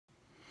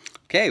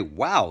Okay,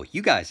 wow,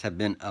 you guys have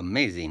been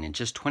amazing. In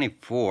just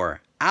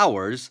 24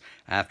 hours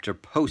after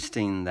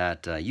posting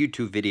that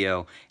YouTube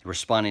video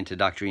responding to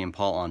Dr. Ian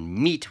Paul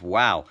on meat,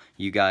 wow,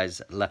 you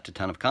guys left a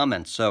ton of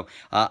comments. So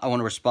I want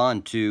to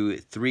respond to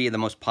 3 of the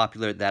most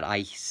popular that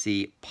I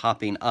see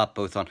popping up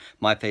both on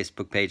my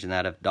Facebook page and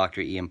that of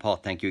Dr. Ian Paul.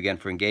 Thank you again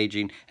for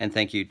engaging, and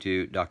thank you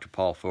to Dr.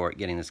 Paul for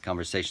getting this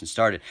conversation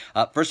started.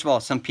 First of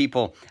all, some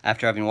people,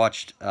 after having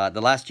watched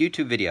the last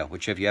YouTube video,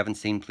 which if you haven't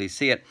seen, please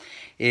see it,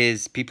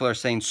 is people are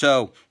saying,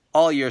 so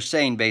all you're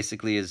saying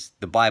basically is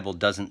the Bible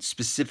doesn't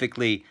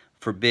specifically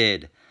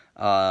forbid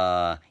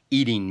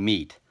eating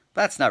meat.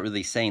 That's not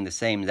really saying the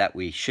same that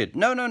we should.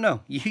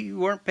 No. You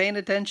weren't paying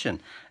attention.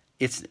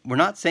 We're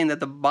not saying that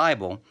the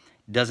Bible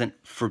doesn't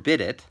forbid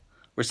it.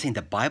 We're saying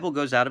the Bible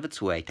goes out of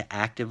its way to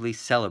actively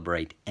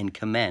celebrate and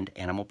commend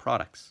animal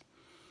products.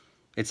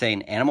 It's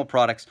saying animal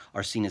products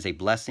are seen as a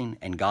blessing,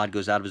 and God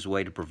goes out of his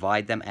way to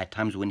provide them at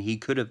times when he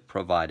could have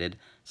provided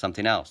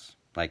something else,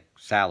 like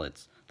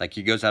salads. Like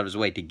he goes out of his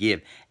way to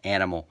give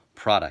animal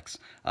products.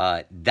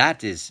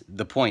 That is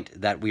the point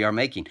that we are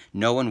making.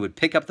 No one would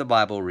pick up the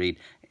Bible, read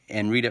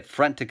it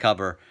front to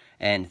cover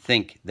and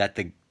think that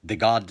the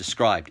God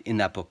described in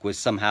that book was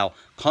somehow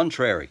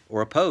contrary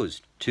or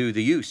opposed to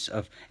the use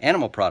of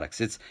animal products.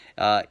 It's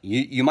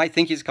you might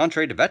think he's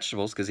contrary to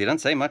vegetables because he doesn't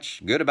say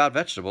much good about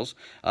vegetables,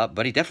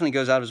 but he definitely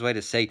goes out of his way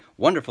to say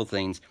wonderful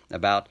things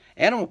about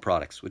animal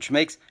products, which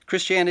makes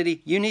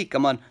Christianity unique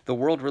among the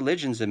world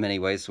religions in many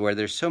ways, where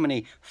there's so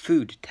many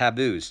food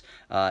taboos.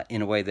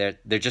 In a way there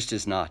just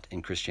is not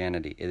in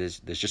Christianity. There's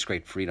just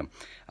great freedom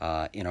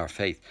in our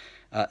faith.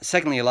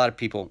 Secondly, a lot of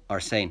people are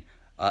saying,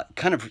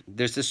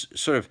 there's this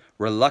sort of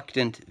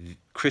reluctant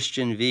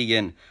Christian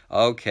vegan,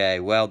 okay,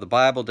 well, the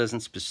Bible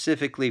doesn't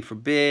specifically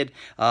forbid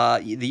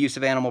the use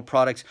of animal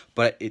products,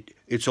 but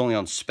it's only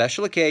on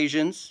special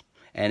occasions,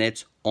 and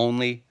it's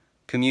only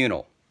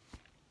communal.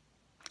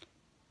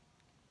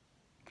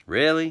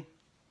 Really?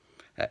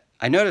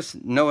 I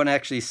noticed no one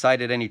actually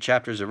cited any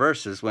chapters or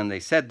verses when they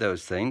said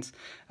those things.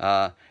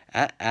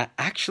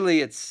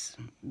 Actually,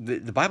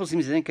 the Bible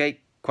seems to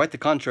indicate quite the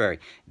contrary.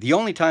 The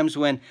only times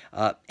when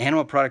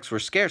animal products were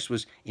scarce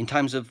was in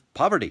times of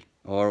poverty,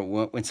 or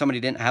when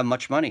somebody didn't have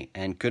much money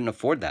and couldn't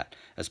afford that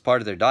as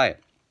part of their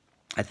diet.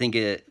 I think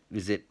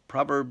is it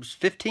Proverbs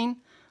 15?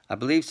 I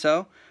believe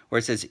so, where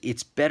it says,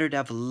 it's better to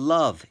have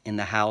love in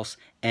the house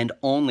and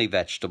only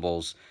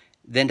vegetables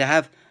than to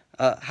have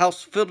a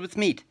house filled with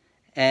meat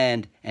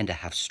and to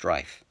have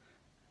strife.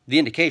 The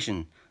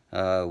indication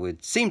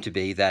would seem to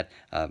be that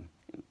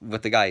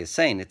what the guy is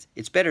saying,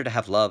 it's better to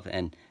have love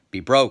and be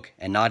broke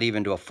and not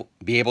even to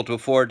be able to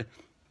afford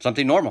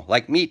something normal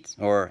like meat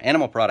or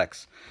animal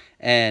products,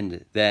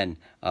 and then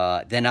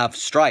have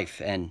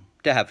strife and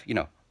to have, you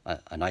know,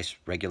 a nice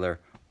regular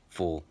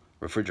full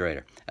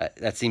refrigerator.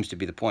 That seems to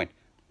be the point.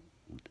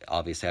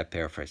 Obviously, I've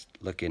paraphrased.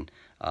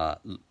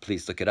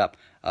 Please look it up.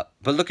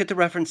 But look at the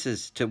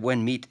references to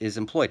when meat is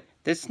employed.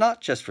 It's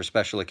not just for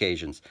special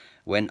occasions.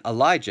 When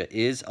Elijah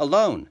is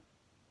alone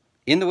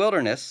in the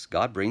wilderness,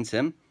 God brings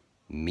him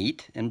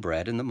meat and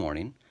bread in the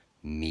morning,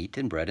 meat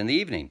and bread in the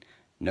evening.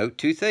 Note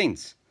 2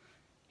 things.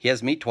 He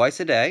has meat twice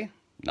a day,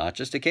 not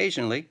just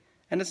occasionally,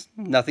 and it's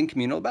nothing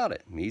communal about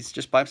it. He's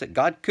just by himself.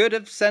 God could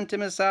have sent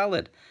him a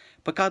salad,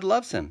 but God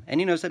loves him, and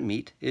he knows that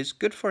meat is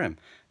good for him.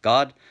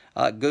 God,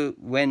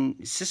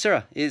 when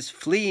Sisera is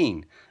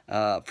fleeing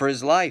for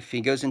his life,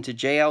 he goes into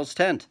Jael's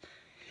tent.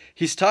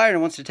 He's tired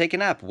and wants to take a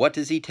nap. What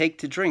does he take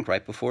to drink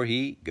right before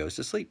he goes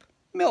to sleep?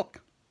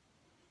 Milk.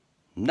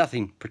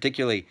 Nothing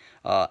particularly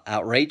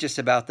outrageous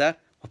about that.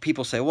 Well,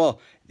 people say,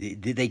 well,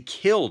 they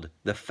killed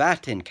the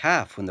fattened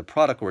calf when the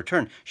prodigal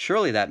returned.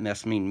 Surely that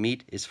must mean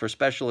meat is for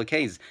special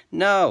occasions.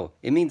 No,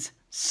 it means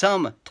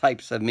some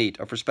types of meat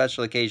are for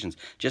special occasions.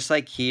 Just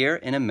like here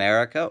in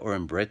America or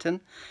in Britain,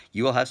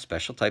 you will have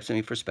special types of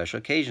meat for special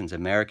occasions.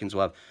 Americans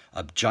will have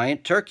a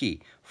giant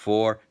turkey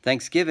for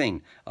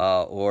Thanksgiving,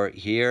 or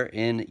here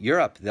in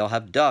Europe, they'll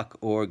have duck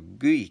or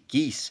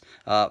geese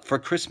for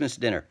Christmas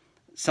dinner.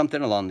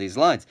 Something along these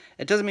lines.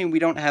 It doesn't mean we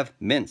don't have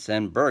mince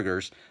and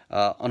burgers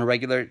on a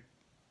regular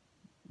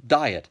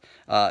diet.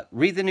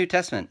 Read the New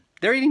Testament.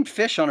 They're eating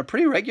fish on a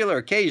pretty regular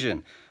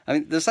occasion. I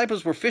mean, the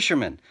disciples were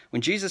fishermen.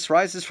 When Jesus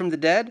rises from the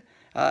dead,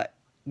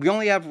 we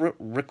only have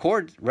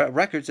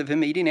records of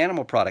him eating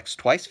animal products.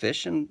 Twice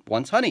fish and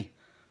once honey.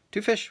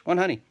 2 fish, 1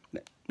 honey.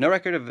 No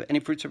record of any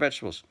fruits or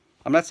vegetables.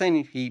 I'm not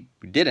saying he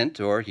didn't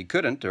or he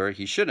couldn't or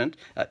he shouldn't.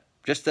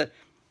 Just that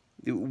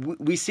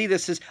we see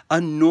this as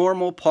a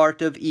normal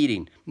part of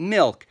eating.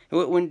 Milk.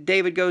 When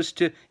David goes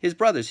to his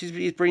brothers,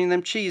 he's bringing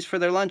them cheese for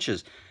their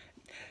lunches.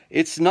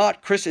 It's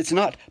not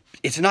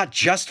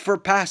just for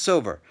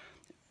Passover.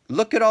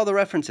 Look at all the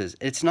references.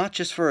 It's not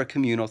just for a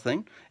communal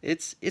thing.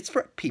 It's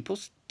for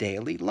people's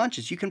daily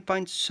lunches. You can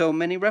find so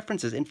many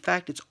references. In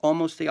fact, it's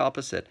almost the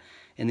opposite.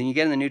 And then you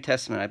get in the New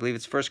Testament, I believe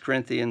it's 1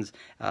 Corinthians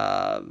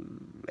 8,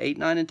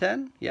 9, and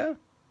 10. Yeah.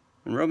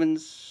 And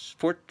Romans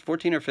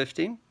 14 or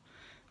 15.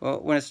 Well,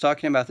 when it's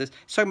talking about this,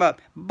 it's talking about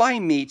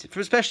buying meat,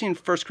 especially in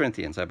 1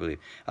 Corinthians, I believe,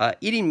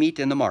 eating meat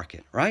in the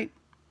market, right?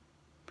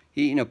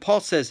 Paul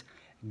says,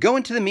 go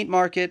into the meat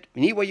market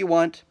and eat what you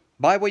want,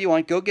 buy what you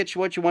want, go get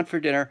what you want for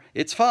dinner.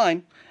 It's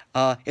fine.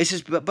 It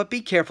says, but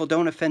be careful,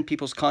 don't offend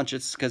people's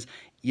conscience, because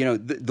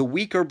the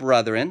weaker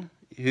brethren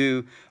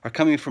who are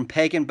coming from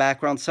pagan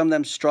backgrounds, some of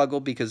them struggle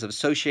because of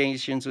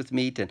associations with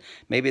meat, and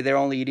maybe they're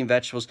only eating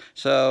vegetables.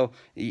 So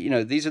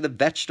these are the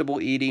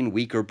vegetable eating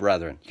weaker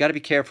brethren. You got to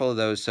be careful of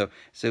those. So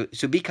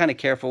be kind of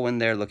careful when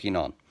they're looking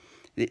on.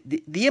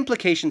 The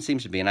implication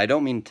seems to be, and I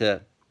don't mean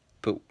to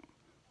put,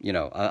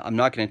 I'm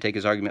not going to take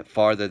his argument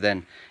farther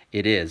than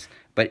it is,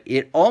 but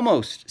it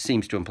almost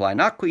seems to imply,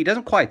 he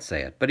doesn't quite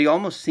say it, but he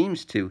almost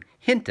seems to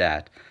hint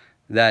at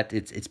that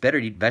it's better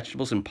to eat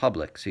vegetables in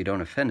public so you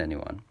don't offend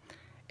anyone,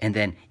 and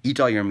then eat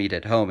all your meat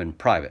at home in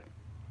private.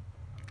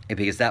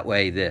 Because that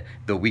way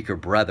the weaker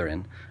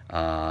brethren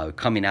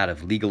coming out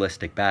of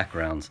legalistic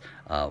backgrounds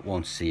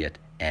won't see it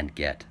and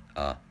get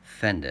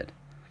offended.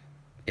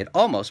 It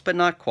almost, but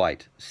not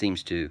quite,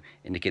 seems to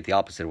indicate the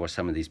opposite of what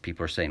some of these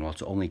people are saying. Well,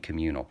 it's only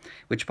communal,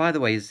 which, by the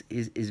way,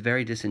 is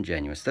very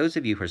disingenuous. Those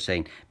of you who are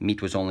saying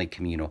meat was only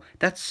communal,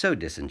 that's so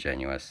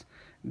disingenuous,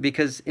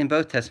 because in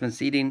both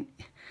Testaments, eating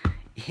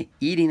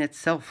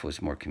itself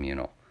was more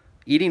communal.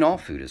 Eating all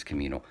food is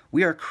communal.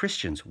 We are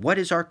Christians. What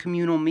is our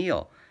communal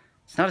meal?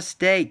 It's not a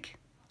steak.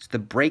 It's the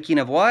breaking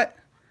of what?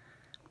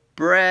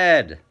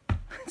 Bread.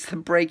 It's the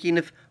breaking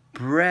of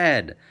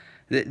bread.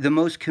 The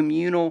most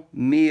communal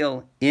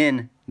meal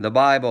in the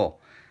Bible.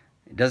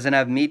 It doesn't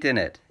have meat in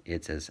it.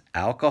 It has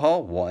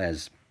alcohol,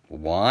 as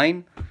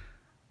wine,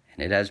 and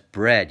it has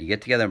bread. You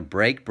get together and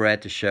break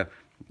bread to show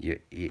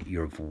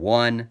you're of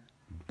one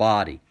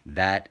body.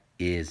 That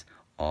is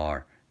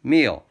our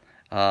meal.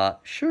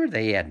 Sure,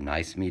 they had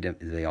nice meat.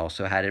 They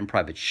also had it in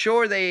private.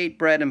 Sure, they ate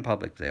bread in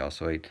public. They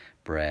also ate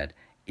bread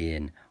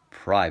in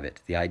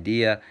private. The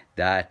idea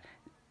that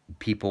the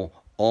people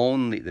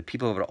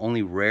who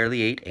only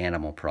rarely ate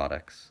animal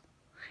products,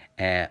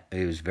 and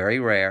it was very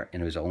rare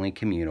and it was only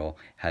communal,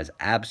 has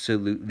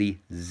absolutely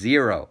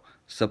zero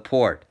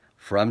support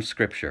from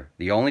Scripture.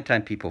 The only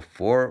time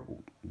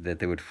that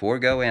they would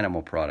forego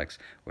animal products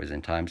was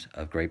in times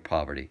of great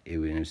poverty. It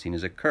was seen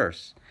as a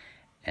curse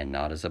and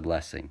not as a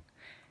blessing.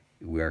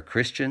 We are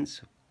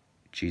Christians.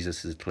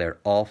 Jesus has declared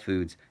all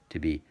foods to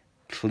be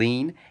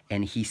clean,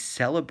 and he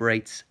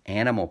celebrates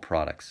animal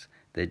products,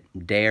 the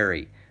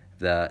dairy,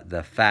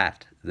 the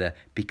fat,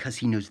 because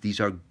he knows these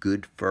are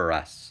good for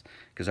us,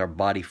 because our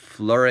body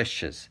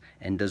flourishes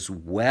and does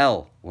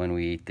well when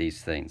we eat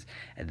these things.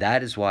 And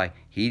that is why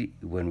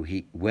when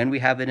we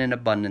have it in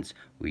abundance,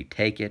 we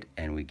take it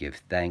and we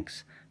give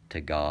thanks to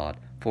God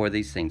for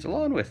these things,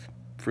 along with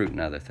fruit and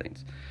other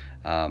things.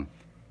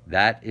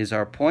 That is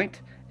our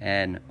point,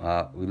 and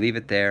we leave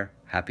it there.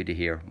 Happy to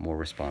hear more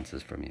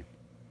responses from you.